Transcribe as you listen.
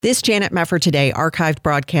This Janet Mefford Today archived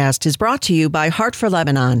broadcast is brought to you by Heart for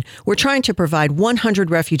Lebanon. We're trying to provide 100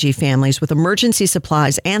 refugee families with emergency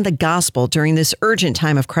supplies and the gospel during this urgent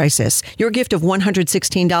time of crisis. Your gift of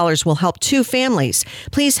 $116 will help 2 families.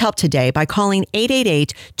 Please help today by calling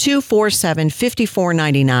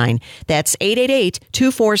 888-247-5499. That's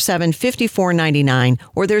 888-247-5499.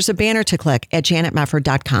 Or there's a banner to click at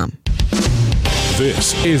janetmefford.com.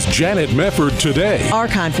 This is Janet Mefford Today. Our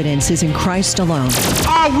confidence is in Christ alone.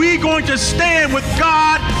 Are we going to stand with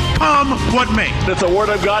God come what may? If the Word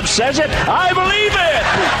of God says it, I believe it.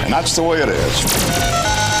 And that's the way it is.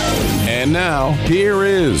 And now, here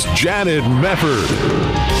is Janet Mefford.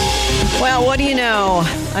 Well, what do you know?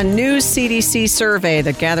 A new CDC survey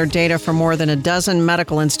that gathered data from more than a dozen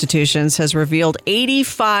medical institutions has revealed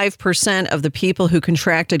 85% of the people who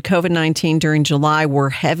contracted COVID-19 during July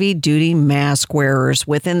were heavy-duty mask wearers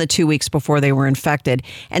within the 2 weeks before they were infected.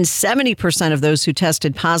 And 70% of those who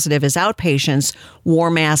tested positive as outpatients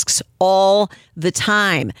wore masks all the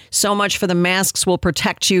time. So much for the masks will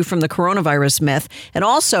protect you from the coronavirus myth. And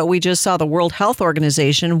also, we just saw the World Health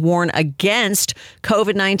Organization warn against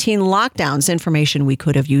COVID-19 lockdowns, information we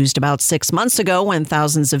could have used about 6 months ago when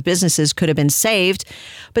thousands of businesses could have been saved.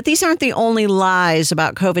 But these aren't the only lies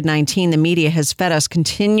about COVID-19 the media has fed us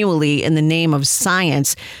continually in the name of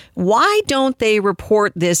science. Why don't they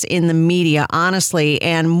report this in the media, honestly?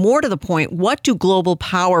 And more to the point, what do global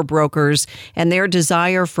power brokers and their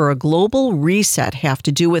desire for a global reset have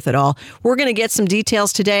to do with it all? We're going to get some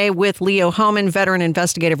details today with Leo Hohmann, veteran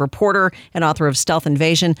investigative reporter and author of Stealth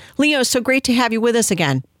Invasion. Leo, so great to have you with us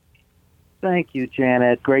again. Thank you,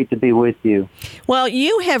 Janet. Great to be with you. Well,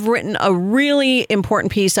 you have written a really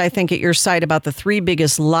important piece, I think, at your site about the 3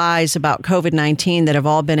 biggest lies about COVID-19 that have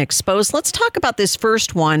all been exposed. Let's talk about this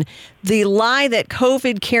first one, the lie that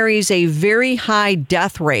COVID carries a very high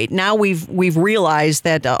death rate. Now we've realized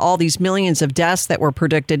that all these millions of deaths that were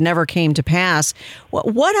predicted never came to pass.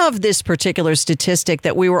 What of this particular statistic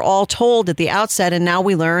that we were all told at the outset and now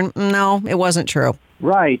we learn, no, it wasn't true?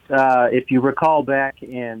 Right. If you recall back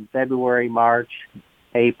in February, March,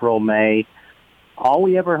 April, May, all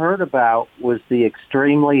we ever heard about was the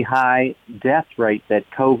extremely high death rate that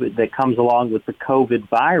comes along with the COVID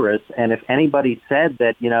virus. And if anybody said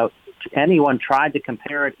that, anyone tried to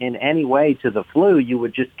compare it in any way to the flu, you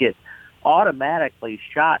would just get automatically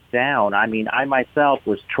shot down. I mean, I myself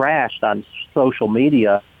was trashed on social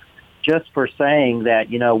media just for saying that,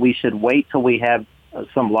 we should wait till we have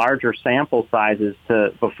some larger sample sizes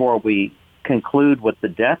before we conclude what the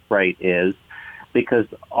death rate is, because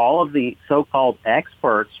all of the so-called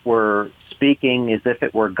experts were speaking as if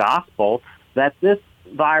it were gospel that this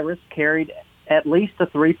virus carried at least a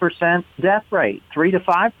 3% death rate, 3 to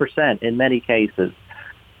 5% in many cases.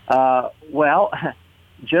 Well,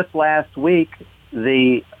 just last week,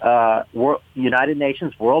 the United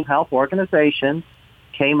Nations World Health Organization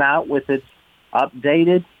came out with its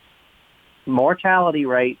updated mortality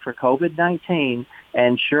rate for COVID-19,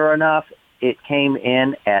 and sure enough, it came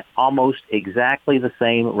in at almost exactly the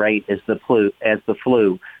same rate as the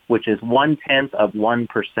flu, which is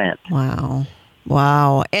 0.1%.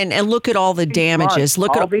 Wow. And look at all the damages.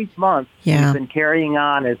 Look at all these months. We've been carrying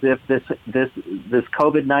on as if this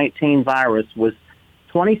COVID-19 virus was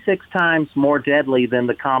 26 times more deadly than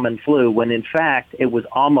the common flu, when in fact it was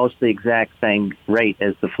almost the exact same rate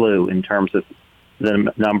as the flu in terms of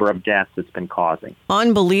the number of deaths it's been causing.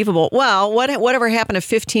 Unbelievable. Well, whatever happened to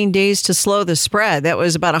 15 days to slow the spread? That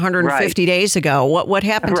was about 150 days ago. What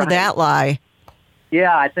happened to that lie?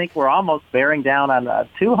 Yeah, I think we're almost bearing down on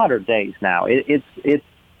 200 days now.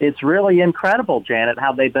 It's really incredible, Janet,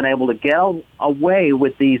 how they've been able to get away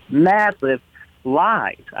with these massive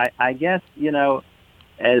lies. I guess,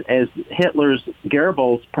 as Hitler's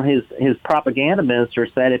Goebbels, his propaganda minister,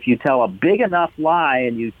 said, if you tell a big enough lie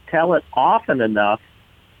and you tell it often enough,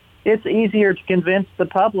 it's easier to convince the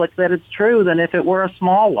public that it's true than if it were a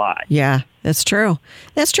small lie. Yeah. That's true.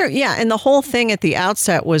 Yeah. And the whole thing at the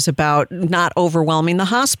outset was about not overwhelming the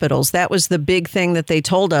hospitals. That was the big thing that they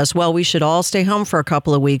told us. Well, we should all stay home for a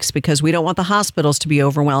couple of weeks because we don't want the hospitals to be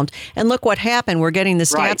overwhelmed. And look what happened. We're getting the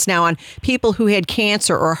stats now on people who had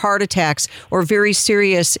cancer or heart attacks or very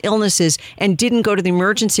serious illnesses and didn't go to the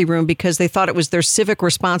emergency room because they thought it was their civic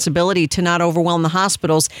responsibility to not overwhelm the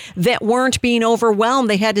hospitals that weren't being overwhelmed.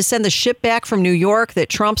 They had to send the ship back from New York that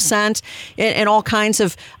Trump sent and all kinds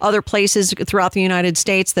of other places hospitals throughout the United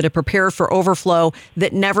States that have prepared for overflow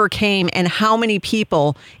that never came, and how many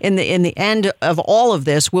people in the end of all of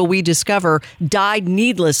this will we discover died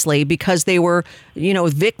needlessly because they were,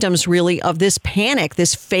 victims really of this panic,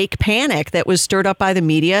 this fake panic that was stirred up by the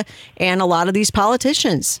media and a lot of these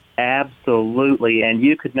politicians. Absolutely. And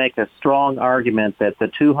you could make a strong argument that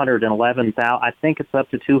the 211,000, I think it's up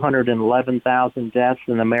to 211,000 deaths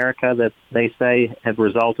in America that they say have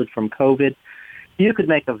resulted from COVID. You could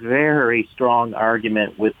make a very strong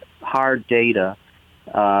argument with hard data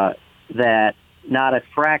that not a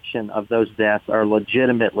fraction of those deaths are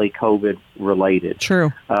legitimately COVID related.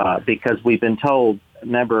 True. Because we've been told,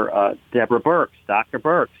 remember, Deborah Birx, Dr.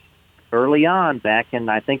 Birx, early on, back in,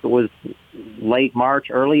 I think it was late March,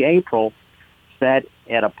 early April, said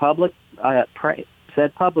at a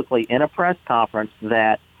said publicly in a press conference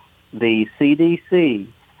that the CDC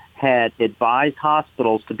had advised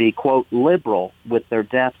hospitals to be, quote, liberal with their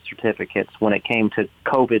death certificates when it came to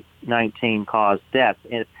COVID-19 caused deaths.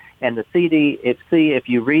 And the CDC, if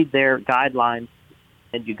you read their guidelines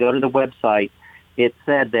and you go to the website, it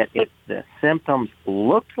said that if the symptoms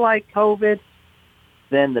looked like COVID,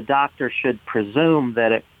 then the doctor should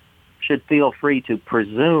feel free to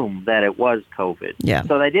presume that it was COVID. Yeah.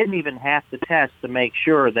 So they didn't even have to test to make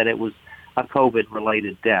sure that it was a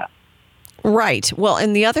COVID-related death. Right. Well,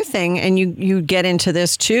 and the other thing, and you get into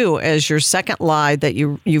this too as your second lie that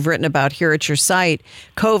you've written about here at your site,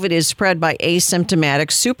 COVID is spread by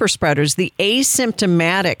asymptomatic super spreaders. The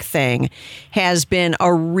asymptomatic thing has been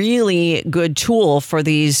a really good tool for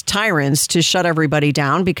these tyrants to shut everybody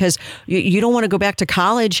down, because you don't want to go back to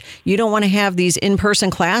college. You don't want to have these in-person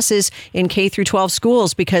classes in K through 12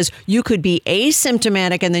 schools because you could be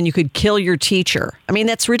asymptomatic and then you could kill your teacher. I mean,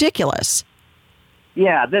 that's ridiculous.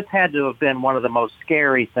 Yeah, this had to have been one of the most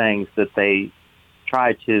scary things that they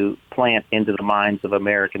tried to plant into the minds of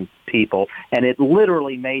American people. And it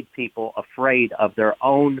literally made people afraid of their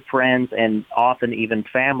own friends and often even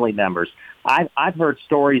family members. I've heard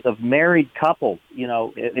stories of married couples,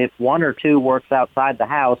 if one or two works outside the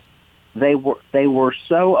house, they were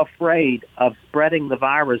so afraid of spreading the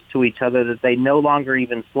virus to each other that they no longer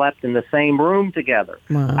even slept in the same room together.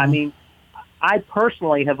 Wow. I mean, I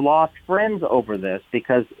personally have lost friends over this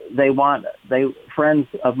because friends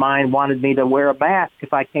of mine wanted me to wear a mask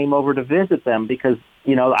if I came over to visit them because,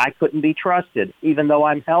 I couldn't be trusted. Even though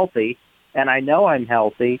I'm healthy and I know I'm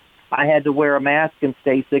healthy, I had to wear a mask and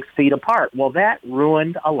stay 6 feet apart. Well, that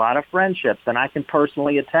ruined a lot of friendships, and I can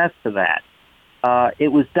personally attest to that. It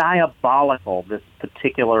was diabolical, this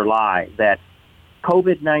particular lie, that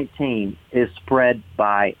COVID-19 is spread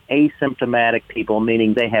by asymptomatic people,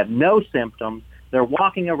 meaning they have no symptoms. They're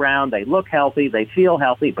walking around, they look healthy, they feel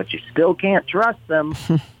healthy, but you still can't trust them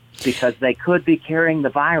because they could be carrying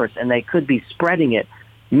the virus and they could be spreading it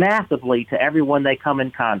massively to everyone they come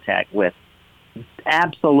in contact with.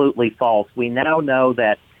 Absolutely false. We now know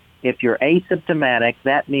that if you're asymptomatic,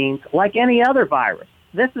 that means like any other virus.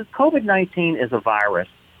 COVID-19 is a virus,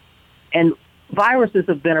 and viruses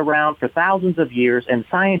have been around for thousands of years, and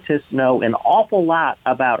scientists know an awful lot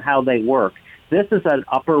about how they work. This is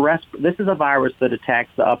a virus that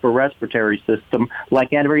attacks the upper respiratory system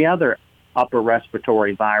like every other upper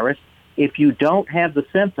respiratory virus. If you don't have the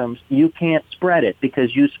symptoms, you can't spread it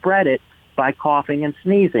because you spread it by coughing and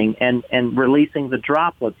sneezing and releasing the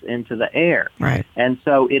droplets into the air. Right. And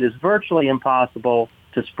so it is virtually impossible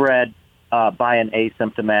to spread by an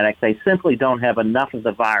asymptomatic. They simply don't have enough of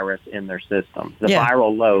the virus in their system. The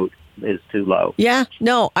viral load is too low. Yeah,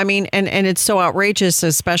 no, I mean, and it's so outrageous,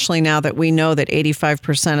 especially now that we know that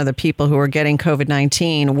 85% of the people who are getting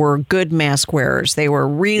COVID-19 were good mask wearers. They were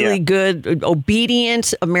really good,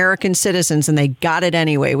 obedient American citizens, and they got it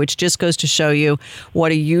anyway, which just goes to show you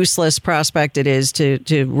what a useless prospect it is to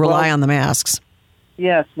rely on the masks.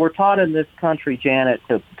 Yes, we're taught in this country, Janet,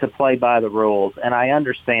 to play by the rules, and I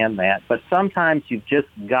understand that. But sometimes you've just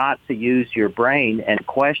got to use your brain and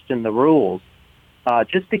question the rules.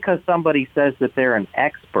 Just because somebody says that they're an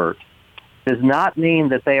expert does not mean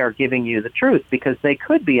that they are giving you the truth, because they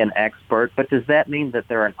could be an expert, but does that mean that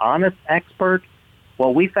they're an honest expert?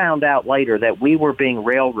 Well, we found out later that we were being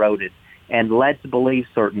railroaded and led to believe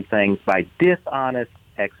certain things by dishonest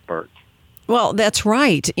experts. Well, that's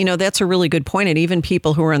right. That's a really good point. And even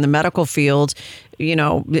people who are in the medical field,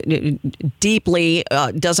 deeply.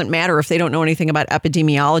 Doesn't matter if they don't know anything about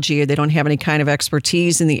epidemiology or they don't have any kind of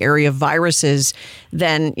expertise in the area of viruses,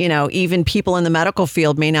 then, even people in the medical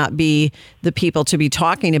field may not be the people to be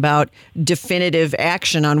talking about definitive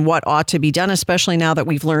action on what ought to be done, especially now that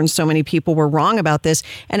we've learned so many people were wrong about this.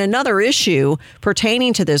 And another issue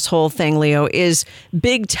pertaining to this whole thing, Leo, is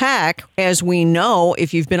big tech, as we know,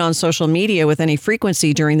 if you've been on social media with any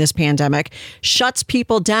frequency during this pandemic, shuts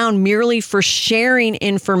people down merely for sharing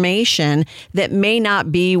information that may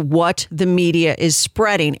not be what the media is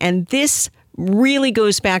spreading. And this really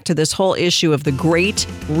goes back to this whole issue of the Great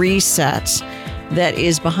Reset that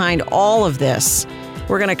is behind all of this.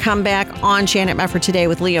 We're going to come back on Janet Mefford today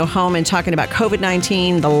with Leo Hohmann talking about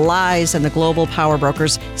COVID-19, the lies, and the global power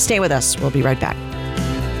brokers. Stay with us. We'll be right back.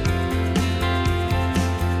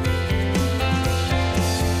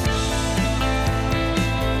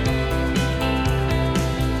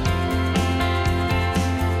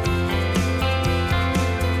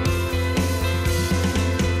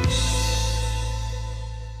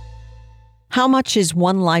 How much is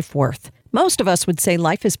one life worth? Most of us would say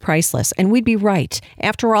life is priceless, and we'd be right.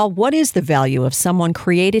 After all, what is the value of someone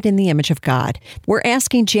created in the image of God? We're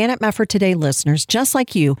asking Janet Mefford Today listeners, just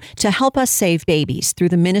like you, to help us save babies through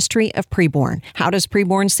the ministry of Preborn. How does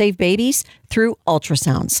Preborn save babies? Through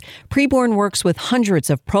ultrasounds. Preborn works with hundreds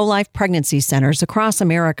of pro-life pregnancy centers across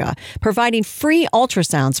America, providing free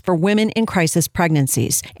ultrasounds for women in crisis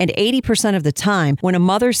pregnancies. And 80% of the time, when a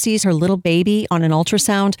mother sees her little baby on an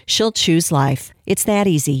ultrasound, she'll choose life. It's that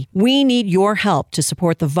easy. We need your help to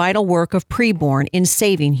support the vital work of Preborn in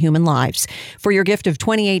saving human lives. For your gift of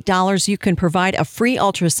 $28, you can provide a free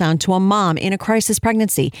ultrasound to a mom in a crisis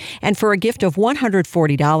pregnancy. And for a gift of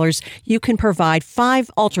 $140, you can provide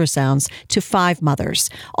 5 ultrasounds to 5 mothers.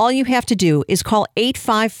 All you have to do is call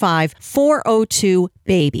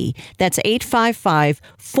 855-402-BABY. That's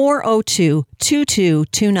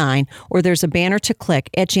 855-402-2229, or there's a banner to click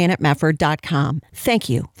at janetmefford.com. Thank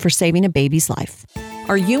you for saving a baby's life.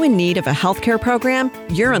 Are you in need of a healthcare program?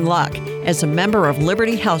 You're in luck. As a member of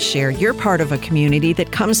Liberty HealthShare, you're part of a community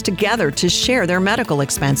that comes together to share their medical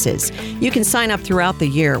expenses. You can sign up throughout the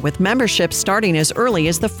year with memberships starting as early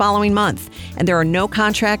as the following month, and there are no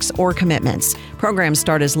contracts or commitments. Programs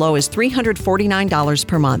start as low as $349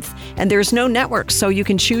 per month, and there's no network, so you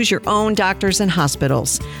can choose your own doctors and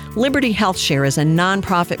hospitals. Liberty HealthShare is a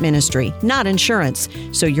nonprofit ministry, not insurance,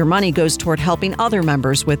 so your money goes toward helping other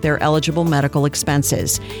members with their eligible medical expenses.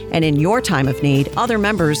 And in your time of need, other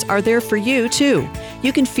members are there for you, too.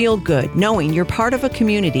 You can feel good knowing you're part of a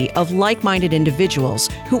community of like-minded individuals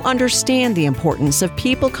who understand the importance of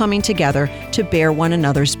people coming together to bear one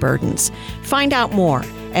another's burdens. Find out more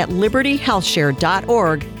at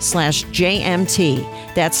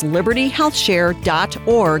libertyhealthshare.org/JMT. That's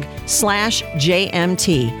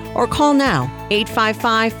libertyhealthshare.org/JMT. Or call now,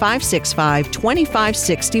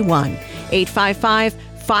 855-565-2561.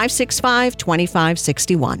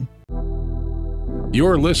 855-565-2561.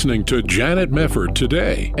 You're listening to Janet Mefford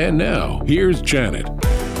Today. And now, here's Janet.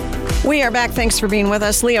 We are back. Thanks for being with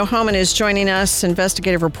us. Leo Hohmann is joining us,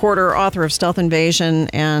 investigative reporter, author of Stealth Invasion,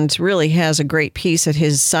 and really has a great piece at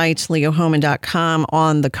his site, leohohmann.com,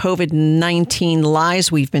 on the COVID-19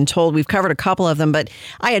 lies we've been told. We've covered a couple of them, but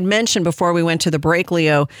I had mentioned before we went to the break,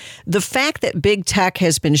 Leo, the fact that big tech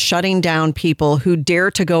has been shutting down people who dare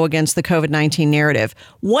to go against the COVID-19 narrative.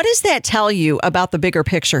 What does that tell you about the bigger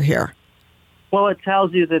picture here? Well, it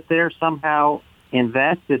tells you that they're somehow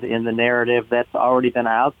invested in the narrative that's already been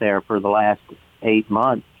out there for the last 8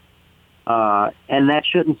 months. And that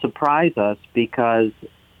shouldn't surprise us because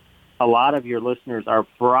a lot of your listeners are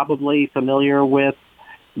probably familiar with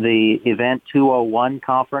the Event 201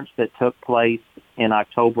 conference that took place in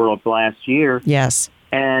October of last year. Yes.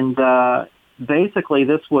 And basically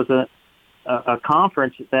this was a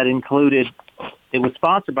conference that included, it was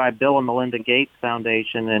sponsored by Bill and Melinda Gates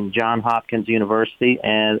Foundation and Johns Hopkins University,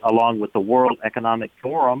 and along with the World Economic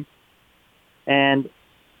Forum. And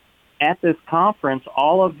at this conference,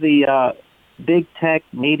 all of the big tech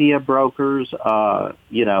media brokers, the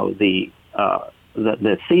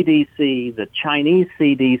CDC, the Chinese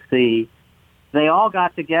CDC, they all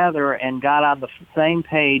got together and got on the same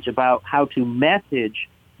page about how to message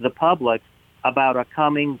the public about a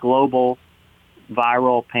coming global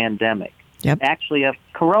viral pandemic. Yep. Actually, a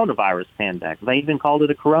coronavirus pandemic. They even called it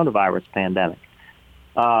a coronavirus pandemic.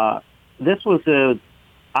 This was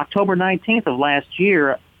October 19th of last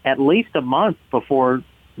year, at least a month before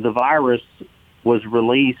the virus was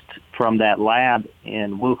released from that lab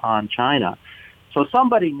in Wuhan, China. So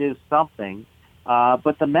somebody knew something,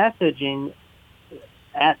 but the messaging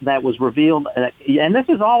that was revealed, and this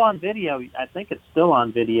is all on video. I think it's still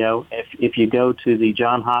on video. If you go to the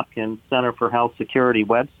Johns Hopkins Center for Health Security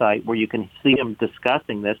website, where you can see them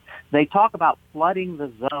discussing this, they talk about flooding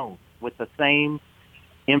the zone with the same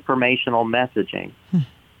informational messaging.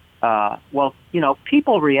 Well,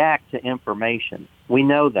 people react to information. We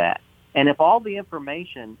know that. And if all the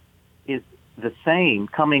information is the same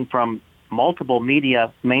coming from multiple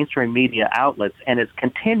mainstream media outlets, and it's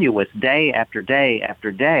continuous day after day after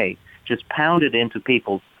day, just pounded into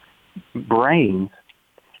people's brains,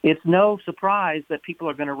 it's no surprise that people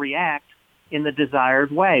are going to react in the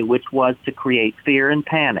desired way, which was to create fear and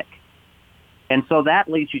panic. And so that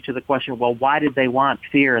leads you to the question, well, why did they want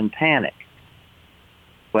fear and panic?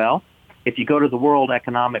 Well, if you go to the World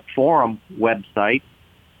Economic Forum website,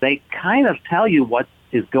 they kind of tell you what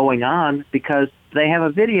is going on, because they have a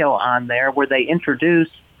video on there where they introduce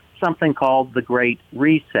something called the Great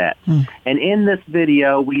Reset. And in this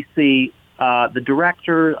video, we see the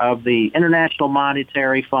director of the International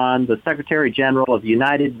Monetary Fund, the Secretary General of the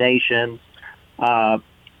United Nations,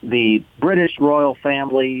 the British royal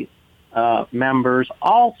family members,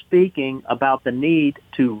 all speaking about the need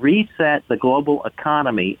to reset the global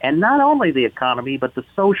economy, and not only the economy, but the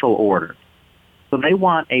social order. So they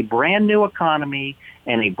want a brand new economy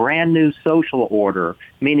and a brand new social order,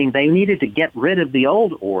 meaning they needed to get rid of the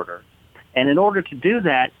old order. And in order to do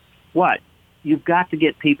that, you've got to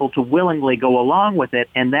get people to willingly go along with it,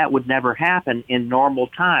 and that would never happen in normal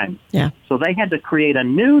times. Yeah. So they had to create a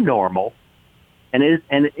new normal. And it's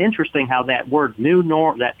interesting how that word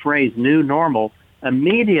that phrase "new normal"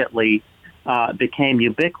 immediately became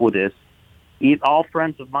ubiquitous. All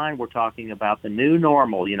friends of mine were talking about the new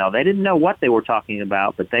normal. They didn't know what they were talking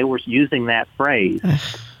about, but they were using that phrase.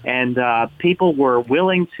 And people were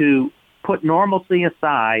willing to put normalcy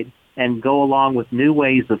aside and go along with new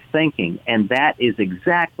ways of thinking. And that is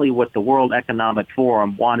exactly what the World Economic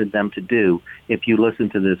Forum wanted them to do. If you listen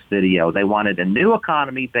to this video, they wanted a new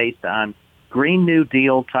economy based on Green New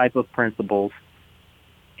Deal type of principles,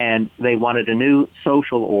 and they wanted a new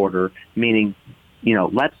social order, meaning,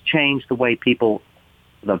 let's change the way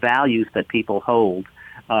the values that people hold,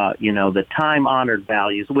 the time-honored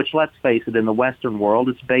values, which, let's face it, in the Western world,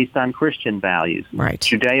 it's based on Christian values, right?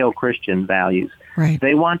 Judeo-Christian values. Right.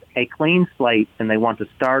 They want a clean slate, and they want to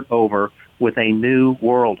start over with a new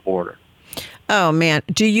world order. Oh, man.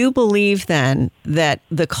 Do you believe then that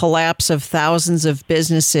the collapse of thousands of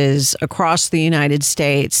businesses across the United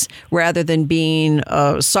States, rather than being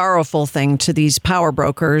a sorrowful thing to these power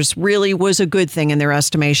brokers, really was a good thing in their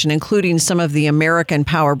estimation, including some of the American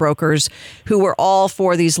power brokers who were all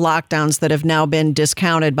for these lockdowns that have now been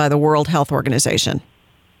discounted by the World Health Organization?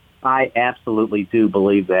 I absolutely do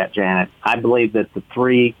believe that, Janet. I believe that the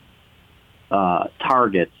three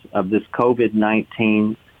targets of this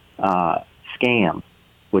COVID-19 scam,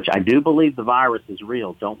 which I do believe the virus is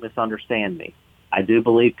real. Don't misunderstand me. I do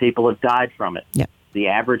believe people have died from it. Yep. The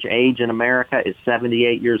average age in America is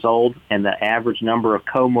 78 years old, and the average number of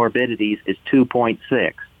comorbidities is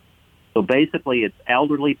 2.6. So basically, it's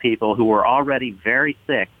elderly people who are already very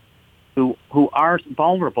sick, who are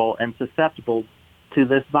vulnerable and susceptible to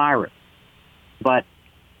this virus. But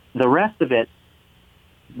the rest of it,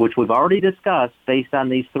 which we've already discussed, based on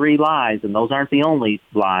these three lies, and those aren't the only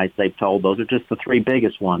lies they've told, those are just the three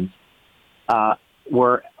biggest ones,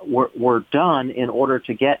 were done in order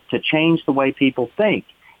to change the way people think.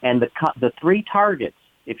 And the three targets,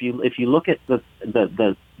 if you look at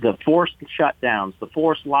the forced shutdowns, the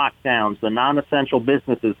forced lockdowns, the non-essential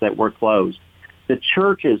businesses that were closed, the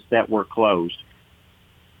churches that were closed,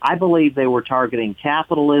 I believe they were targeting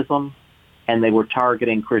capitalism and they were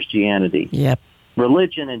targeting Christianity. Yep.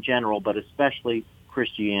 Religion in general, but especially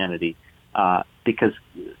Christianity, because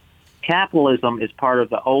capitalism is part of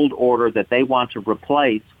the old order that they want to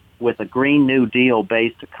replace with a Green New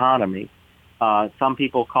Deal-based economy. Some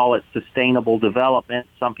people call it sustainable development.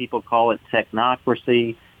 Some people call it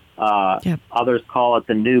technocracy. Others call it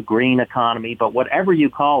the new green economy. But whatever you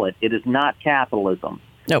call it, it is not capitalism.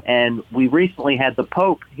 Nope. And we recently had the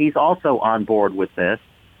Pope. He's also on board with this.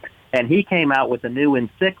 And he came out with a new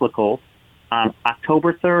encyclical on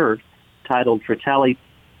October 3rd, titled Fratelli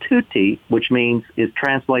Tutti, which is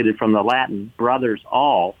translated from the Latin, brothers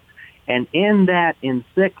all. And in that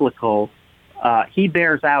encyclical, he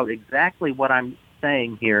bears out exactly what I'm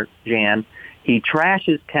saying here, Jan. He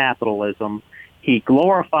trashes capitalism, he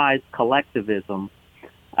glorifies collectivism,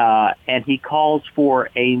 and he calls for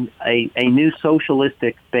a new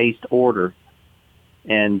socialistic-based order.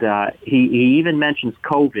 And he even mentions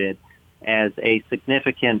COVID as a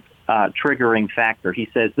significant triggering factor. He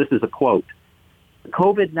says, this is a quote,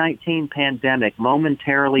 COVID-19 pandemic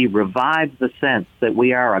momentarily revived the sense that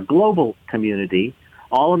we are a global community,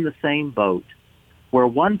 all in the same boat, where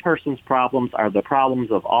one person's problems are the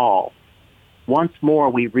problems of all. Once more,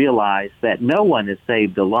 we realize that no one is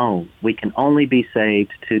saved alone. We can only be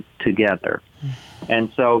saved together.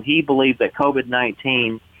 And so he believed that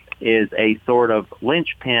COVID-19 is a sort of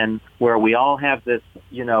linchpin where we all have this,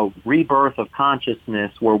 rebirth of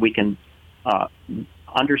consciousness where we can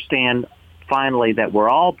understand finally that we're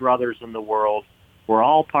all brothers in the world, we're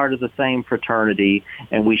all part of the same fraternity,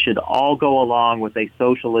 and we should all go along with a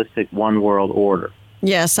socialistic one world order.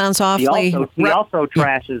 Yeah, sounds awfully... He also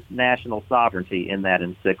trashes national sovereignty in that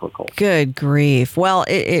encyclical. Good grief. Well,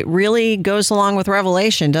 it really goes along with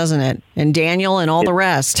Revelation, doesn't it? And Daniel and all the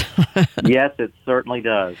rest. Yes, it certainly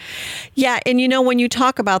does. Yeah, and when you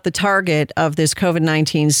talk about the target of this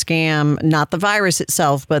COVID-19 scam, not the virus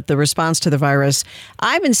itself, but the response to the virus,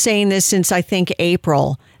 I've been saying this since, I think,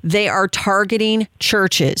 April. They are targeting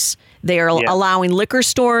churches. They are allowing liquor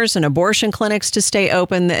stores and abortion clinics to stay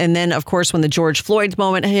open. And then, of course, when the George Floyd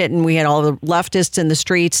moment hit and we had all the leftists in the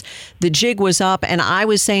streets, the jig was up. And I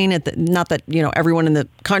was saying, not that, everyone in the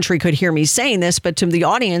country could hear me saying this, but to the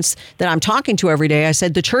audience that I'm talking to every day, I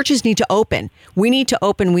said, the churches need to open. We need to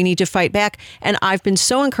open. We need to fight back. And I've been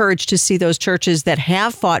so encouraged to see those churches that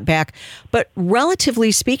have fought back. But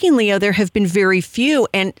relatively speaking, Leo, there have been very few.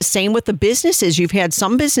 And same with the businesses. You've had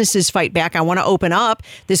some businesses fight back. I want to open up.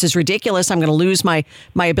 This is ridiculous. I'm going to lose my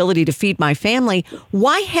ability to feed my family.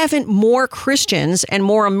 Why haven't more Christians and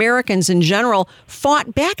more Americans in general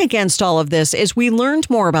fought back against all of this as we learned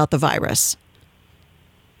more about the virus?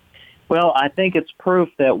 Well, I think it's proof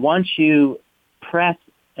that once you press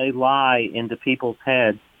a lie into people's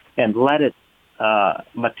heads and let it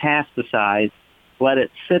metastasize, let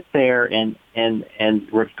it sit there and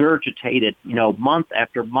regurgitate it, month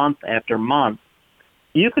after month after month,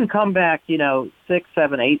 you can come back, 6,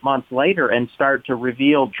 7, 8 months later and start to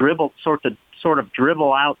sort of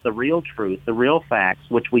dribble out the real truth, the real facts,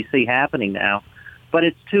 which we see happening now. But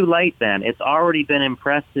it's too late then. It's already been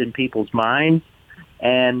impressed in people's minds.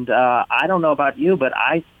 And I don't know about you, but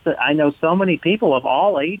I know so many people of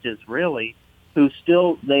all ages, really, who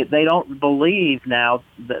still, they don't believe now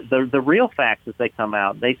the real facts as they come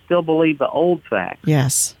out. They still believe the old facts.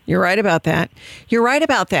 Yes, you're right about that. You're right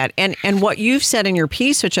about that. And what you've said in your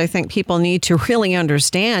piece, which I think people need to really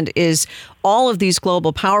understand, is all of these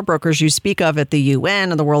global power brokers you speak of at the UN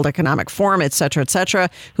and the World Economic Forum, et cetera,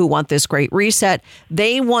 who want this great reset,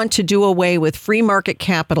 they want to do away with free market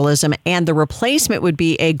capitalism, and the replacement would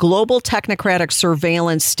be a global technocratic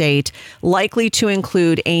surveillance state, likely to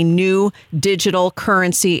include a new digital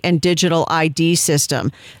currency and digital ID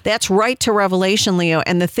system. That's right to Revelation, Leo.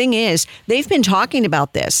 And the thing is, they've been talking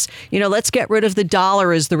about this. Let's get rid of the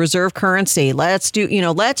dollar as the reserve currency. Let's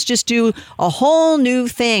just do a whole new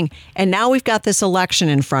thing. And now we've got this election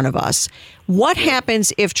in front of us. What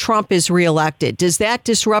happens if Trump is reelected? Does that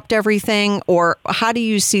disrupt everything, or how do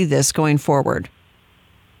you see this going forward?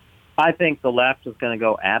 I think the left is going to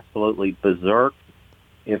go absolutely berserk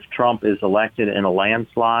if Trump is elected in a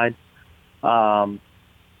landslide.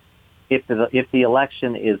 If the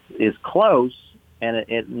election is close and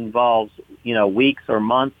it involves weeks or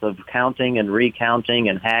months of counting and recounting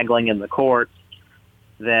and haggling in the courts,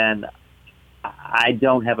 then I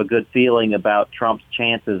don't have a good feeling about Trump's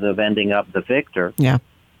chances of ending up the victor. Yeah.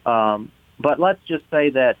 But let's just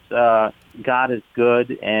say that God is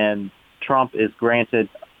good and Trump is granted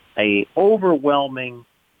a overwhelming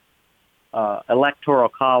electoral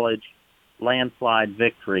college landslide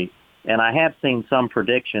victory. And I have seen some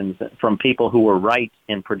predictions from people who were right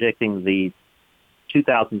in predicting the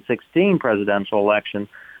 2016 presidential election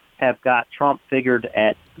have got Trump figured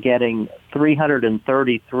at getting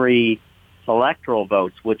 333 electoral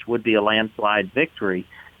votes, which would be a landslide victory.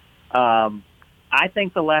 I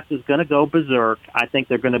think the left is going to go berserk. I think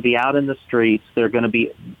they're going to be out in the streets. They're going to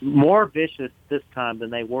be more vicious this time than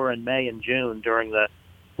they were in May and June during the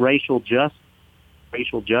racial justice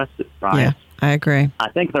riots. Yeah, I agree. I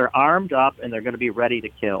think they're armed up and they're going to be ready to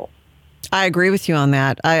kill. I agree with you on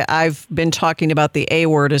that. I've been talking about the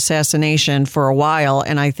A-word assassination for a while,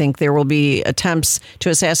 and I think there will be attempts to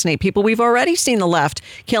assassinate people. We've already seen the left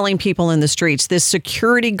killing people in the streets. This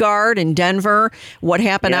security guard in Denver, what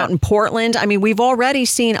happened out in Portland. I mean, we've already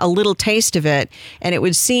seen a little taste of it, and it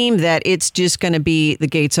would seem that it's just going to be the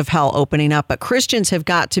gates of hell opening up. But Christians have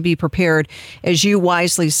got to be prepared, as you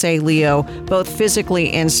wisely say, Leo, both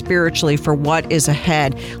physically and spiritually for what is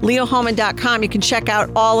ahead. LeoHoman.com. You can check out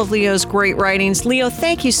all of Leo's great writings. Leo,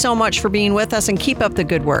 thank you so much for being with us, and keep up the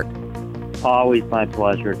good work. Always my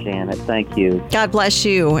pleasure, Janet. Thank you. God bless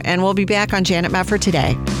you. And we'll be back on Janet Mefford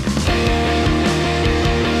Today.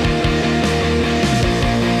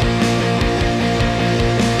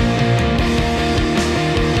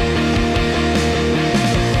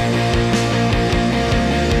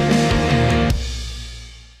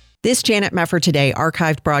 This Janet Mefford Today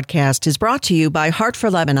archived broadcast is brought to you by Heart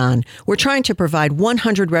for Lebanon. We're trying to provide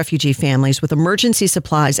 100 refugee families with emergency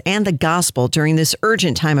supplies and the gospel during this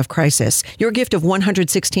urgent time of crisis. Your gift of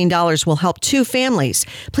 $116 will help 2 families.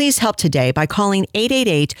 Please help today by calling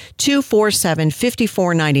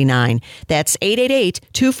 888-247-5499. That's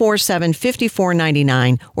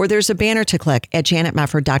 888-247-5499. Or there's a banner to click at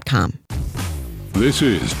janetmefford.com. This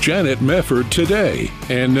is Janet Mefford Today.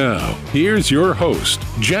 And now, here's your host,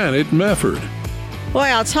 Janet Mefford. Boy,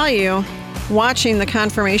 I'll tell you, watching the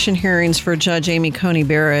confirmation hearings for Judge Amy Coney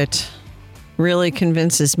Barrett really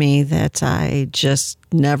convinces me that I just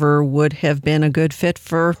never would have been a good fit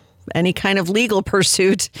for any kind of legal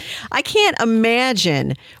pursuit. I can't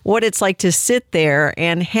imagine what it's like to sit there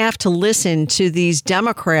and have to listen to these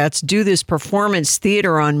Democrats do this performance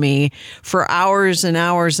theater on me for hours and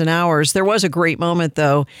hours and hours. There was a great moment,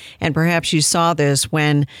 though, and perhaps you saw this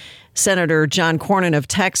when Senator John Cornyn of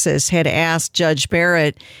Texas had asked Judge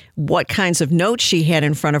Barrett what kinds of notes she had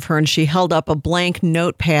in front of her, and she held up a blank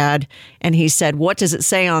notepad, and he said, "What does it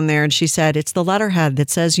say on there?" And she said, "It's the letterhead that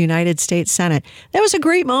says United States Senate." That was a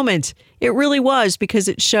great moment. It really was, because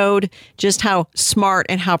it showed just how smart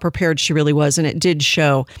and how prepared she really was. And it did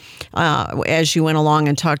show as you went along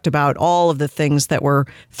and talked about all of the things that were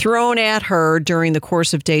thrown at her during the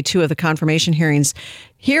course of day 2 of the confirmation hearings.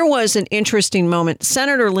 Here was an interesting moment.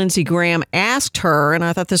 Senator Lindsey Graham asked her, and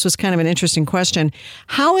I thought this was kind of an interesting question,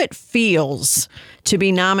 how it feels to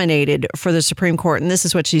be nominated for the Supreme Court. And this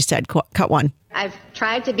is what she said. Cut 1. I've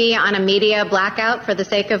tried to be on a media blackout for the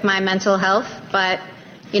sake of my mental health, but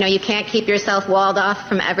you can't keep yourself walled off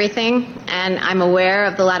from everything. And I'm aware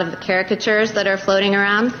of a lot of the caricatures that are floating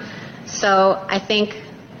around. So I think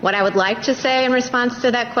what I would like to say in response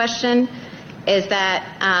to that question is that,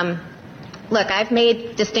 look, I've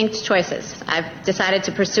made distinct choices. I've decided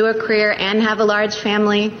to pursue a career and have a large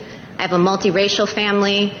family. I have a multiracial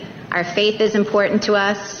family. Our faith is important to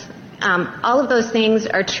us. All of those things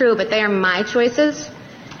are true, but they are my choices.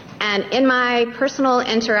 And in my personal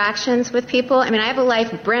interactions with people, I have a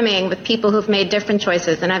life brimming with people who've made different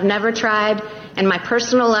choices, and I've never tried in my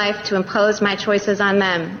personal life to impose my choices on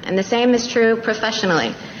them. And the same is true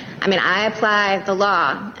professionally. I apply the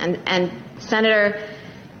law. And Senator,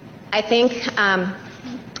 I think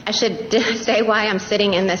I should say why I'm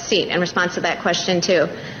sitting in this seat in response to that question, too.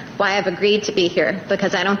 Why I've agreed to be here,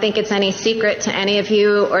 because I don't think it's any secret to any of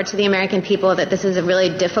you or to the American people that this is a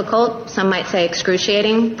really difficult, some might say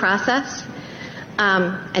excruciating process.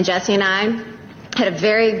 And Jesse and I had a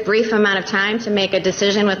very brief amount of time to make a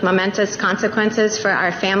decision with momentous consequences for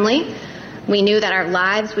our family. We knew that our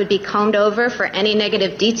lives would be combed over for any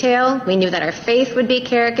negative detail. We knew that our faith would be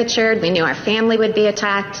caricatured. We knew our family would be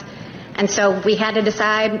attacked. And so we had to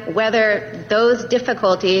decide whether those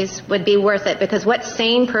difficulties would be worth it, because what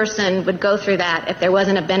sane person would go through that if there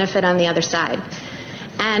wasn't a benefit on the other side?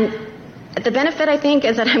 And the benefit, I think,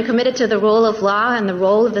 is that I'm committed to the rule of law and the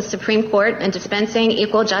role of the Supreme Court in dispensing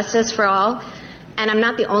equal justice for all. And I'm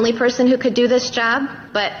not the only person who could do this job,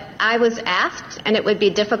 but I was asked, and it would be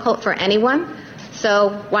difficult for anyone. So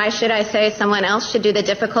why should I say someone else should do the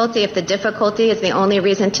difficulty if the difficulty is the only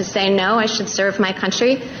reason to say no, I should serve my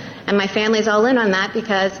country? And my family's all in on that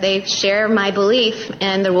because they share my belief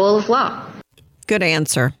in the rule of law. Good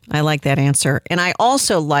answer. I like that answer. And I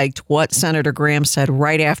also liked what Senator Graham said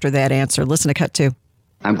right after that answer. Listen to cut 2.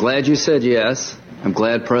 I'm glad you said yes. I'm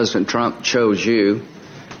glad President Trump chose you.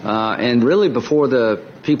 And really, before the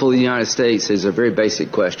people of the United States is a very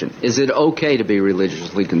basic question. Is it okay to be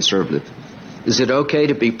religiously conservative? Is it okay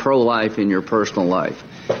to be pro-life in your personal life?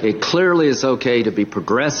 It clearly is okay to be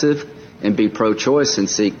progressive and be pro-choice and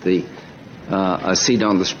seek a seat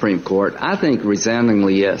on the Supreme Court. I think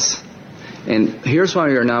resoundingly yes. And here's why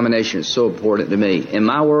your nomination is so important to me. In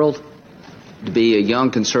my world, to be a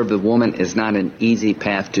young conservative woman is not an easy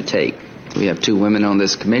path to take. We have 2 women on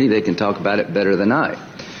this committee. They can talk about it better than I.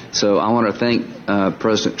 So I want to thank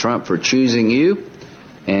President Trump for choosing you,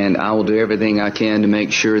 and I will do everything I can to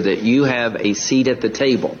make sure that you have a seat at the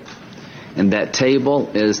table. And that table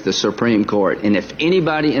is the Supreme Court. And if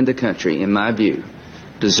anybody in the country, in my view,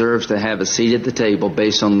 deserves to have a seat at the table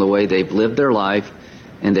based on the way they've lived their life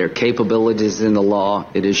and their capabilities in the law,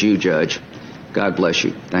 it is you, Judge. God bless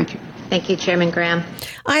you. Thank you. Thank you, Chairman Graham.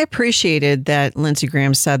 I appreciated that Lindsey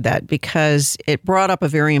Graham said that because it brought up a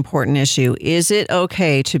very important issue. Is it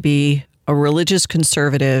okay to be a religious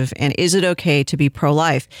conservative, and is it okay to be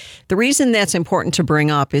pro-life? The reason that's important to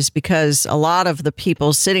bring up is because a lot of the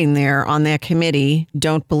people sitting there on that committee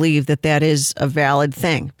don't believe that that is a valid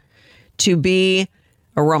thing. To be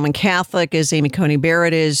a Roman Catholic, as Amy Coney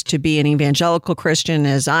Barrett is, to be an evangelical Christian,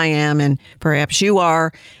 as I am, and perhaps you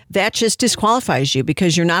are, that just disqualifies you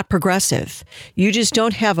because you're not progressive. You just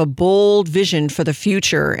don't have a bold vision for the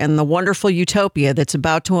future and the wonderful utopia that's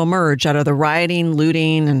about to emerge out of the rioting,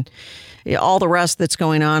 looting, and all the rest that's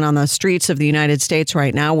going on the streets of the United States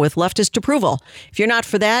right now with leftist approval. If you're not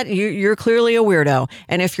for that, you're clearly a weirdo.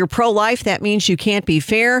 And if you're pro-life, that means you can't be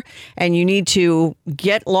fair and you need to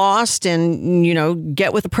get lost and,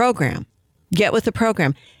 get with the program. Get with the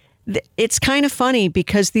program. It's kind of funny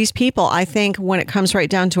because these people, I think, when it comes right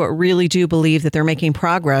down to it, really do believe that they're making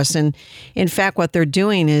progress. And in fact, what they're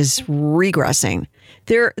doing is regressing.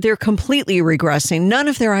 They're completely regressing. None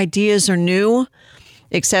of their ideas are new,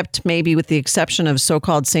 except maybe with the exception of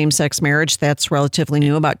so-called same-sex marriage. That's relatively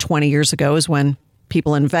new. About 20 years ago is when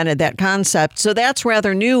people invented that concept. So that's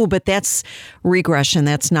rather new, but that's regression.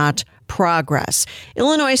 That's not progress.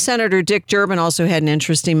 Illinois Senator Dick Durbin also had an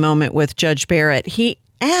interesting moment with Judge Barrett. He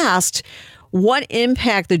asked what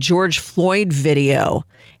impact the George Floyd video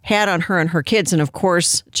had on her and her kids. And of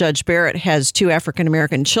course, Judge Barrett has 2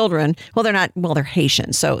 African-American children. Well, they're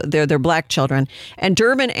Haitian, so they're black children. And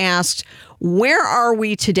Durbin asked, where are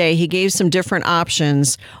we today? He gave some different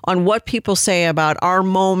options on what people say about our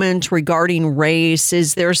moment regarding race.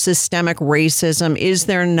 Is there systemic racism? Is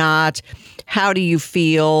there not? How do you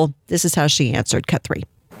feel? This is how she answered. Cut 3.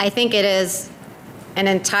 I think it is an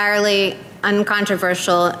entirely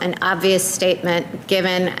uncontroversial and obvious statement,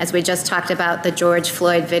 given, as we just talked about, the George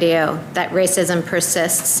Floyd video, that racism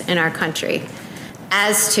persists in our country.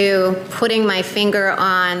 As to putting my finger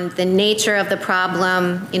on the nature of the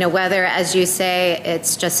problem, whether, as you say,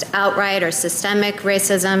 it's just outright or systemic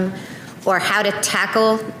racism, or how to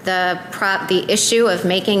tackle the issue of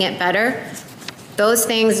making it better, those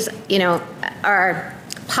things, are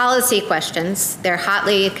policy questions. They're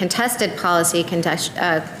hotly contested policy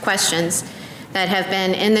questions that have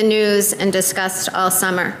been in the news and discussed all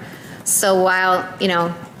summer. So while,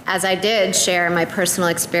 as I did share my personal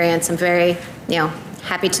experience, I'm very,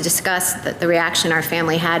 happy to discuss the reaction our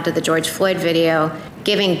family had to the George Floyd video.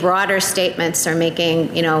 Giving broader statements or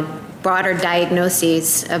making, broader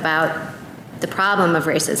diagnoses about the problem of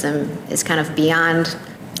racism is kind of beyond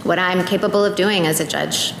what I'm capable of doing as a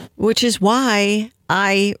judge. Which is why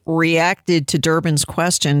I reacted to Durbin's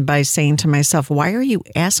question by saying to myself, why are you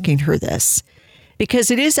asking her this? Because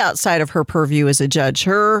it is outside of her purview as a judge.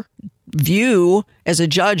 Her view as a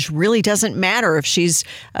judge really doesn't matter if she's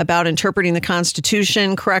about interpreting the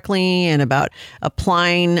Constitution correctly and about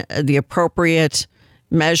applying the appropriate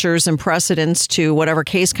measures and precedents to whatever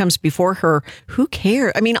case comes before her. Who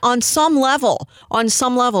cares? I mean, on some level,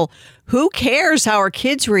 who cares how our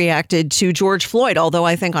kids reacted to George Floyd? Although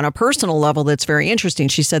I think on a personal level, that's very interesting.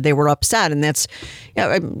 She said they were upset, and that's,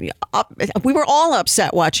 we were all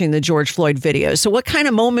upset watching the George Floyd video. So what kind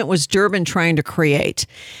of moment was Durbin trying to create?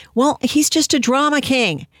 Well, he's just a drama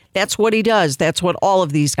king. That's what he does. That's what all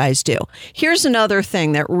of these guys do. Here's another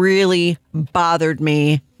thing that really bothered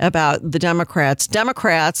me about the Democrats.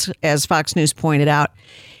 Democrats, as Fox News pointed out,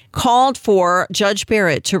 called for Judge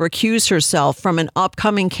Barrett to recuse herself from an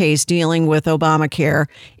upcoming case dealing with Obamacare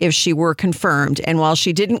if she were confirmed. And while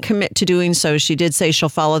she didn't commit to doing so, she did say she'll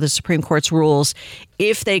follow the Supreme Court's rules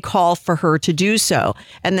if they call for her to do so.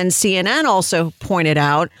 And then CNN also pointed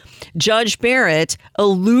out Judge Barrett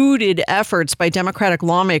eluded efforts by Democratic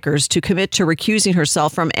lawmakers to commit to recusing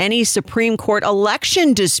herself from any Supreme Court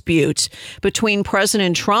election dispute between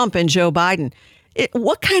President Trump and Joe Biden.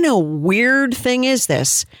 What kind of weird thing is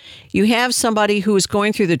this? You have somebody who is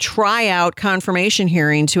going through the tryout confirmation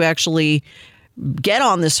hearing to actually get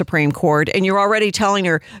on the Supreme Court, and you're already telling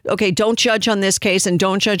her, okay, don't judge on this case and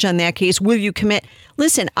don't judge on that case. Will you commit?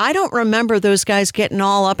 Listen, I don't remember those guys getting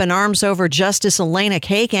all up in arms over Justice Elena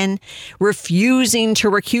Kagan refusing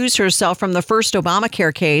to recuse herself from the first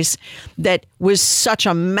Obamacare case that was such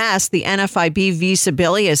a mess, the NFIB v.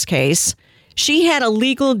 Sebelius case. She had a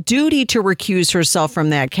legal duty to recuse herself from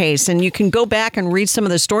that case. And you can go back and read some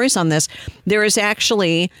of the stories on this. There is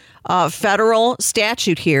actually a federal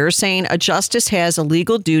statute here saying a justice has a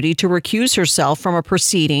legal duty to recuse herself from a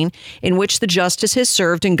proceeding in which the justice has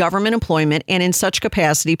served in government employment and in such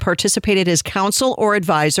capacity participated as counsel or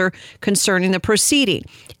advisor concerning the proceeding.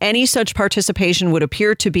 Any such participation would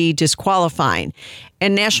appear to be disqualifying.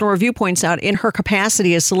 And National Review points out in her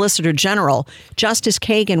capacity as Solicitor General, Justice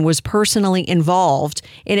Kagan was personally involved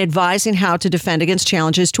in advising how to defend against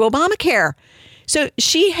challenges to Obamacare. So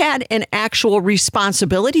she had an actual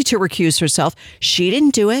responsibility to recuse herself. She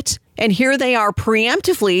didn't do it. And here they are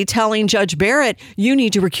preemptively telling Judge Barrett, you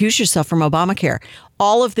need to recuse yourself from Obamacare.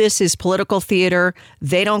 All of this is political theater.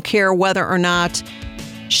 They don't care whether or not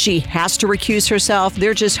she has to recuse herself.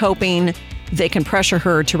 They're just hoping they can pressure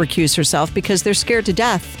her to recuse herself because they're scared to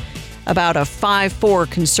death about a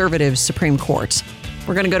 5-4 conservative Supreme Court.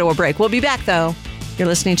 We're going to go to a break. We'll be back, though. You're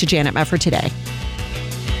listening to Janet Mefford Today.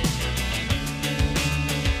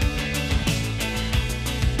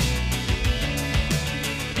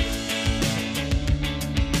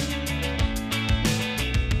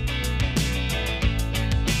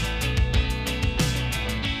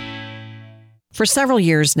 For several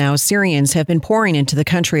years now, Syrians have been pouring into the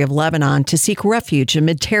country of Lebanon to seek refuge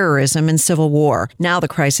amid terrorism and civil war. Now the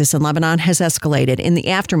crisis in Lebanon has escalated in the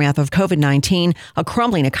aftermath of COVID-19, a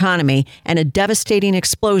crumbling economy, and a devastating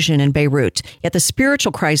explosion in Beirut. Yet the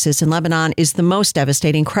spiritual crisis in Lebanon is the most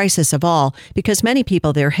devastating crisis of all because many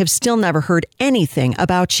people there have still never heard anything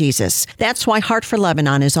about Jesus. That's why Heart for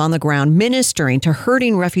Lebanon is on the ground ministering to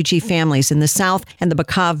hurting refugee families in the south and the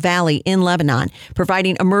Bekaa Valley in Lebanon,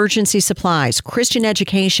 providing emergency supplies, Christian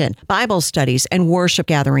education, Bible studies, and worship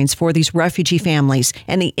gatherings for these refugee families.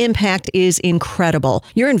 And the impact is incredible.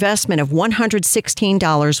 Your investment of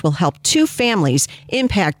 $116 will help 2 families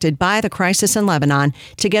impacted by the crisis in Lebanon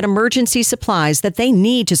to get emergency supplies that they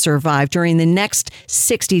need to survive during the next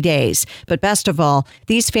 60 days. But best of all,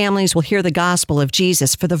 these families will hear the gospel of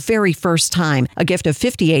Jesus for the very first time. A gift of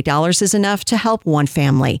 $58 is enough to help one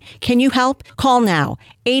family. Can you help? Call now,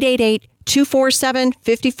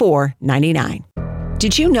 888-247-5499.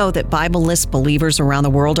 Did you know that Bible List believers around the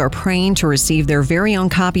world are praying to receive their very own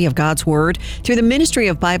copy of God's Word? Through the Ministry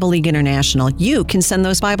of Bible League International, you can send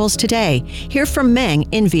those Bibles today. Hear from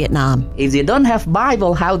Meng in Vietnam. If they don't have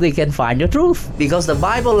Bible, how they can find the truth? Because the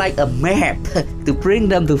Bible like a map to bring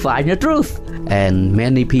them to find the truth. And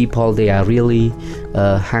many people, they are really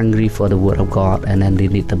hungry for the Word of God, and then they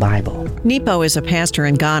need the Bible. Nepo is a pastor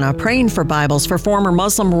in Ghana praying for Bibles for former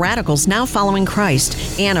Muslim radicals now following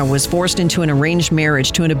Christ. Anna was forced into an arranged marriage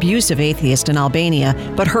to an abusive atheist in Albania,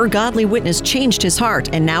 but her godly witness changed his heart,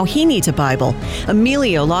 and now he needs a Bible.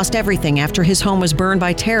 Emilio lost everything after his home was burned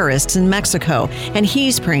by terrorists in Mexico, and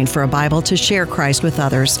he's praying for a Bible to share Christ with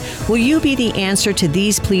others. Will you be the answer to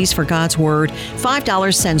these pleas for God's Word?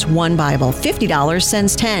 $5 sends 1 Bible, $50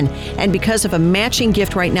 sends 10, and because of a matching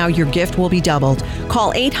gift right now, your gift will be doubled.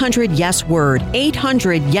 Call 800-YES-WORD,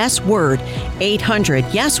 800-YES-WORD,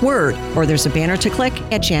 800-YES-WORD, or there's a banner to click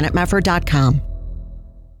at janetmefford.com.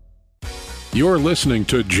 You're listening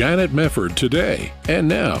to Janet Mefford Today. And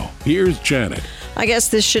now, here's Janet. I guess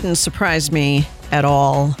this shouldn't surprise me at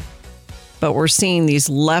all, but we're seeing these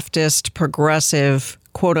leftist, progressive,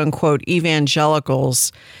 quote-unquote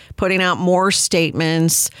evangelicals putting out more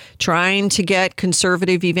statements, trying to get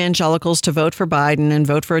conservative evangelicals to vote for Biden and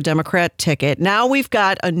vote for a Democrat ticket. Now we've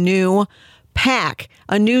got a new PAC,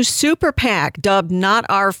 a new super PAC dubbed Not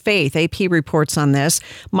Our Faith. AP reports on this.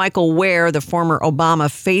 Michael Ware, the former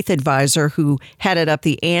Obama faith advisor who headed up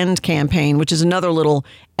the AND campaign, which is another little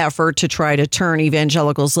effort to try to turn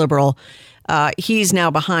evangelicals liberal. He's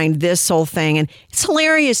now behind this whole thing. And it's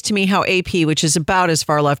hilarious to me how AP, which is about as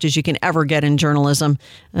far left as you can ever get in journalism,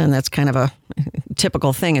 and that's kind of a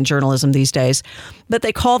typical thing in journalism these days, but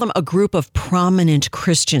they call them a group of prominent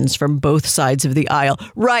Christians from both sides of the aisle.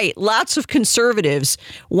 Right. Lots of conservatives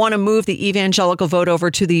want to move the evangelical vote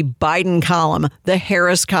over to the Biden column, the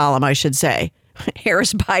Harris column, I should say.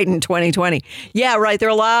 Harris Biden 2020. Yeah, right. There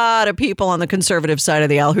are a lot of people on the conservative side of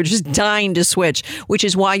the aisle who are just dying to switch, which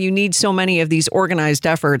is why you need so many of these organized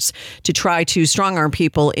efforts to try to strong arm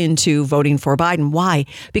people into voting for Biden. Why?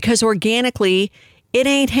 Because organically, it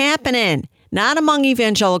ain't happening. Not among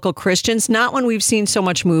evangelical Christians, not when we've seen so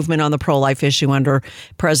much movement on the pro-life issue under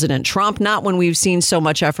President Trump, not when we've seen so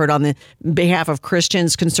much effort on the behalf of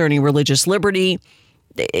Christians concerning religious liberty.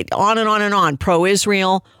 On and on and on,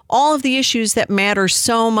 pro-Israel, all of the issues that matter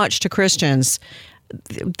so much to Christians.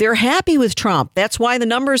 They're happy with Trump. That's why the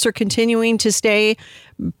numbers are continuing to stay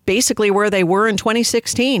basically where they were in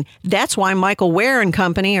 2016. That's why Michael Ware and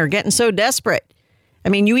company are getting so desperate. I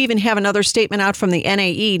mean, you even have another statement out from the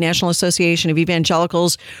NAE, National Association of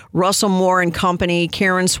Evangelicals, Russell Moore and company,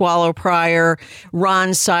 Karen Swallow Pryor,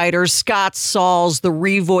 Ron Sider, Scott Sauls, the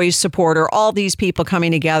Revoice supporter, all these people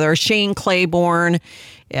coming together, Shane Claiborne,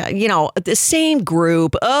 the same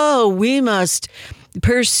group. Oh, we must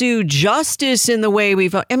pursue justice in the way we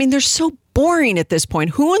vote. I mean, they're so boring at this point.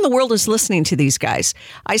 Who in the world is listening to these guys?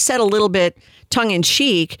 I said a little bit tongue in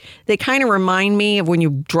cheek, they kind of remind me of when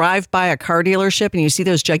you drive by a car dealership and you see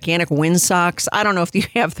those gigantic windsocks. I don't know if you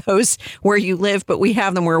have those where you live, but we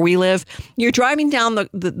have them where we live. You're driving down the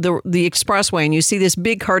expressway and you see this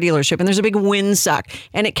big car dealership and there's a big windsock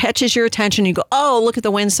and it catches your attention. You go, oh, look at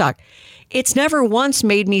the windsock. It's never once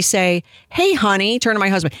made me say, hey, honey, turn to my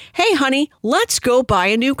husband, hey, honey, let's go buy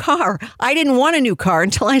a new car. I didn't want a new car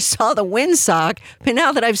until I saw the windsock. But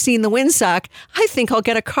now that I've seen the windsock, I think I'll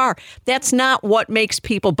get a car. That's not what makes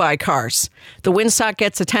people buy cars. The windsock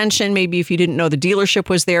gets attention. Maybe if you didn't know the dealership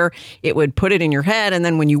was there, it would put it in your head. And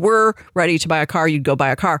then when you were ready to buy a car, you'd go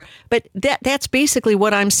buy a car. But that's basically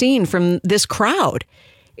what I'm seeing from this crowd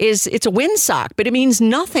is it's a windsock, but it means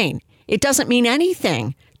nothing. It doesn't mean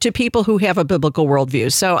anything to people who have a biblical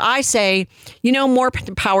worldview. So I say, more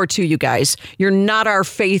power to you guys. You're not our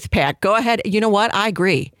faith pack. Go ahead. You know what? I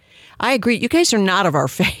agree. You guys are not of our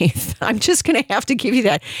faith. I'm just going to have to give you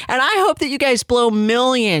that. And I hope that you guys blow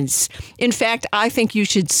millions. In fact, I think you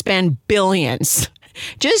should spend billions.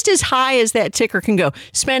 Just as high as that ticker can go.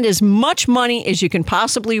 Spend as much money as you can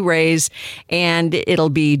possibly raise, and it'll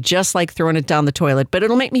be just like throwing it down the toilet. But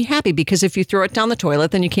it'll make me happy because if you throw it down the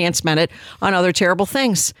toilet, then you can't spend it on other terrible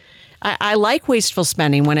things. I like wasteful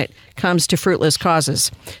spending when it comes to fruitless causes.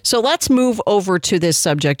 So let's move over to this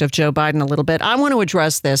subject of Joe Biden a little bit. I want to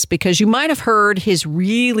address this because you might have heard his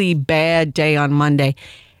really bad day on Monday.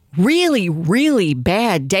 Really, really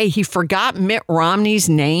bad day. He forgot Mitt Romney's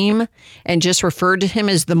name and just referred to him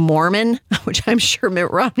as the Mormon, which I'm sure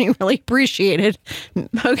Mitt Romney really appreciated.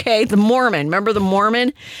 Okay, the Mormon. Remember the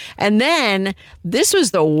Mormon? And then this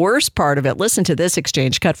was the worst part of it. Listen to this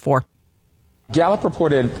exchange. Cut 4. Gallup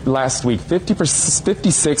reported last week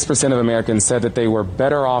 56% of Americans said that they were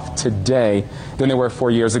better off today than they were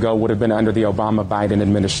 4 years ago, would have been under the Obama-Biden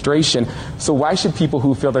administration. So why should people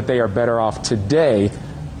who feel that they are better off today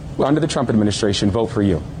under the Trump administration vote for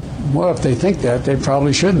you? Well, if they think that, they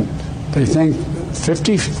probably shouldn't. They think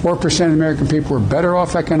 54% of American people are better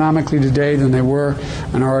off economically today than they were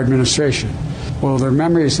in our administration. Well, their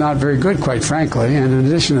memory is not very good, quite frankly. And in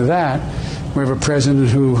addition to that, we have a president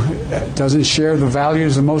who doesn't share the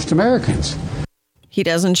values of most Americans. He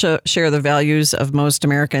doesn't share the values of most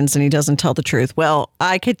Americans, and he doesn't tell the truth. Well,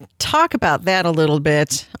 I could talk about that a little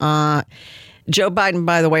bit. Joe Biden,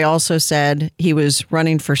 by the way, also said he was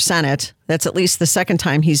running for Senate. That's at least the second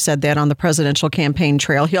time he said that on the presidential campaign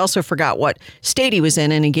trail. He also forgot what state he was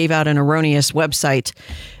in, and he gave out an erroneous website.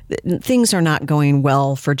 Things are not going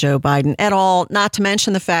well for Joe Biden at all, not to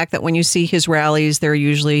mention the fact that when you see his rallies, they're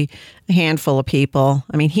usually a handful of people.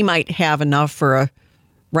 I mean, he might have enough for a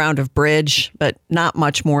round of bridge, but not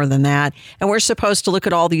much more than that. And we're supposed to look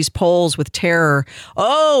at all these polls with terror.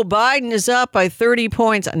 Oh, Biden is up by 30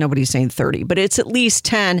 points. Nobody's saying 30, but it's at least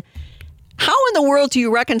 10. How in the world do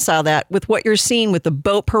you reconcile that with what you're seeing with the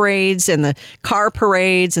boat parades and the car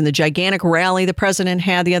parades and the gigantic rally the president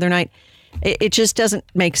had the other night? It just doesn't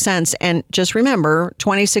make sense. And just remember,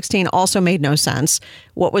 2016 also made no sense.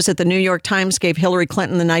 What was it? The New York Times gave Hillary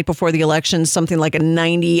Clinton the night before the election something like a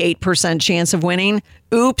 98% chance of winning.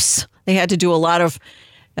 Oops. They had to do a lot of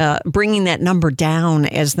bringing that number down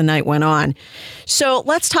as the night went on. So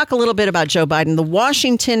let's talk a little bit about Joe Biden. The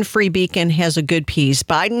Washington Free Beacon has a good piece.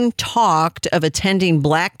 Biden talked of attending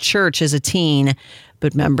black church as a teen,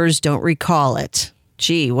 but members don't recall it.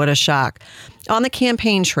 Gee, what a shock. On the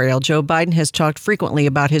campaign trail, Joe Biden has talked frequently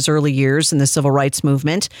about his early years in the civil rights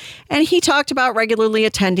movement, and he talked about regularly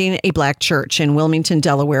attending a black church in Wilmington,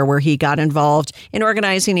 Delaware, where he got involved in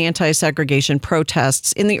organizing anti-segregation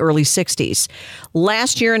protests in the early 60s.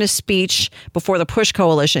 Last year in a speech before the Push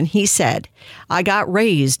Coalition, he said, "I got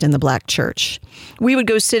raised in the black church. We would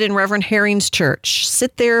go sit in Reverend Herring's church,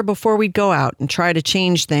 sit there before we'd go out and try to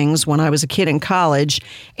change things when I was a kid in college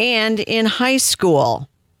and in high school."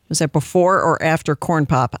 Was that before or after Corn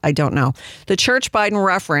Pop? I don't know. The church Biden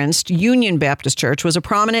referenced, Union Baptist Church, was a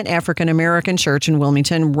prominent African-American church in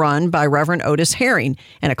Wilmington run by Reverend Otis Herring,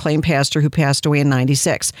 an acclaimed pastor who passed away in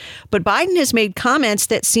 96. But Biden has made comments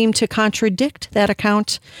that seem to contradict that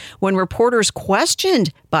account. When reporters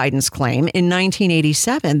questioned Biden's claim in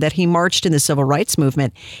 1987 that he marched in the civil rights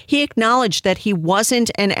movement, he acknowledged that he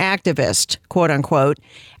wasn't an activist, quote unquote,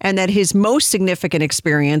 and that his most significant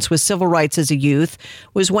experience with civil rights as a youth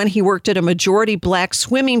was when he worked at a majority black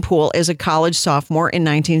swimming pool as a college sophomore in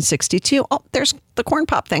 1962. Oh, there's the Corn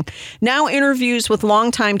Pop thing. Now interviews with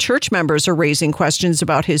longtime church members are raising questions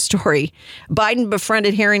about his story. Biden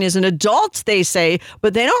befriended Herring as an adult, they say,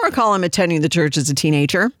 but they don't recall him attending the church as a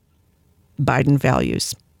teenager. Biden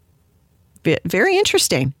values. Very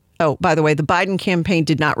interesting. Oh, by the way, the Biden campaign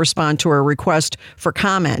did not respond to a request for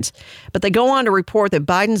comment, but they go on to report that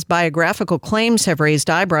Biden's biographical claims have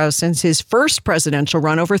raised eyebrows since his first presidential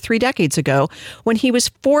run over 3 decades ago, when he was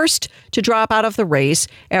forced to drop out of the race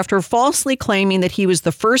after falsely claiming that he was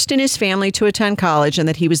the first in his family to attend college and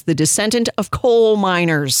that he was the descendant of coal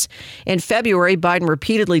miners. In February, Biden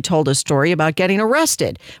repeatedly told a story about getting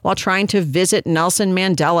arrested while trying to visit Nelson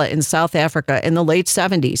Mandela in South Africa in the late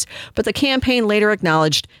 70s, but the campaign later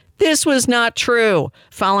acknowledged this was not true,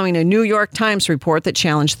 following a New York Times report that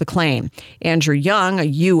challenged the claim. Andrew Young, a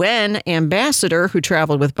UN ambassador who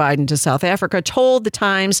traveled with Biden to South Africa, told the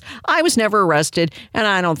Times, "I was never arrested, and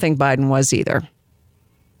I don't think Biden was either."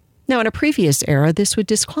 Now, in a previous era, this would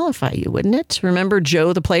disqualify you, wouldn't it? Remember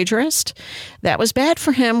Joe the plagiarist? That was bad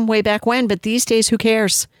for him way back when, but these days, who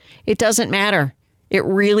cares? It doesn't matter. It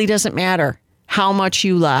really doesn't matter how much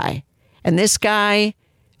you lie. And this guy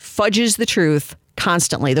fudges the truth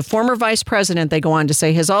constantly. The former vice president, they go on to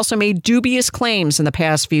say, has also made dubious claims in the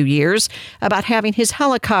past few years about having his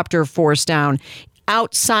helicopter forced down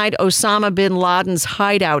outside Osama bin Laden's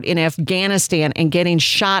hideout in Afghanistan and getting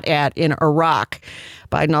shot at in Iraq.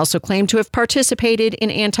 Biden also claimed to have participated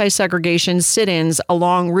in anti-segregation sit-ins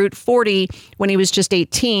along Route 40 when he was just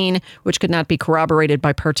 18, which could not be corroborated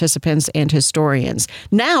by participants and historians.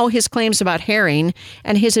 Now his claims about Herring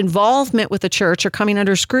and his involvement with the church are coming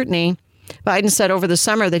under scrutiny. Biden said over the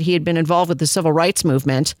summer that he had been involved with the civil rights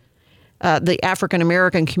movement, the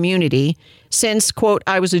African-American community, since, quote,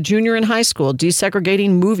 "I was a junior in high school,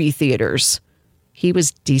 desegregating movie theaters." He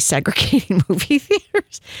was desegregating movie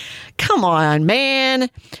theaters? Come on, man.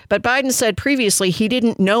 But Biden said previously he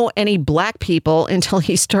didn't know any black people until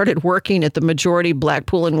he started working at the majority black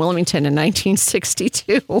pool in Wilmington in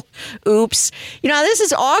 1962. Oops. You know, this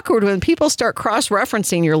is awkward when people start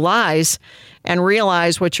cross-referencing your lies and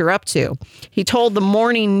realize what you're up to. He told the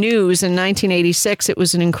Morning News in 1986, "It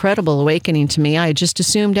was an incredible awakening to me. I had just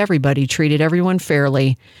assumed everybody treated everyone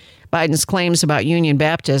fairly." Biden's claims about Union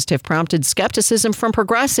Baptist have prompted skepticism from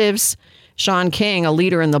progressives. Sean King, a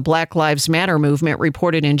leader in the Black Lives Matter movement,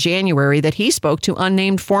 reported in January that he spoke to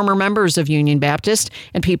unnamed former members of Union Baptist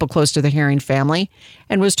and people close to the Herring family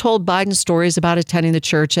and was told Biden's stories about attending the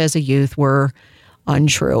church as a youth were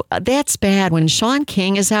untrue. That's bad when Sean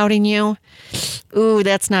King is outing you. Ooh,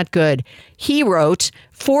 that's not good. He wrote,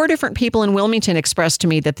 4 different people in Wilmington expressed to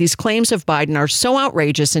me that these claims of Biden are so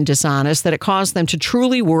outrageous and dishonest that it caused them to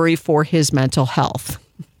truly worry for his mental health.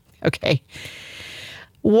 Okay.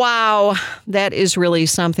 Wow. That is really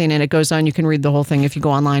something. And it goes on. You can read the whole thing if you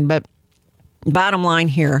go online. But bottom line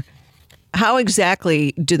here, how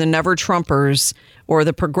exactly do the never-Trumpers or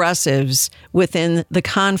the progressives within the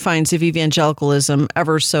confines of evangelicalism,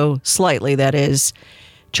 ever so slightly, that is,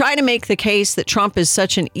 try to make the case that Trump is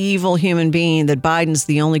such an evil human being that Biden's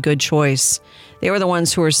the only good choice? They were the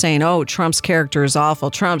ones who were saying, oh, Trump's character is awful.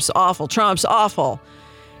 Trump's awful. Trump's awful.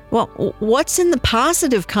 Well, what's in the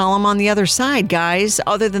positive column on the other side, guys,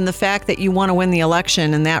 other than the fact that you want to win the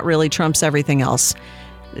election and that really trumps everything else?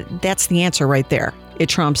 That's the answer right there. It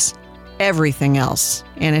trumps everything else,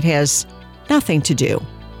 and it has nothing to do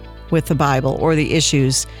with the Bible or the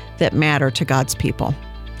issues that matter to God's people.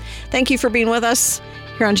 Thank you for being with us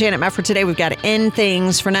here on Janet Mefford today. We've got to end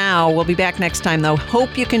things for now. We'll be back next time, though.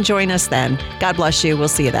 Hope you can join us then. God bless you. We'll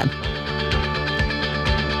see you then.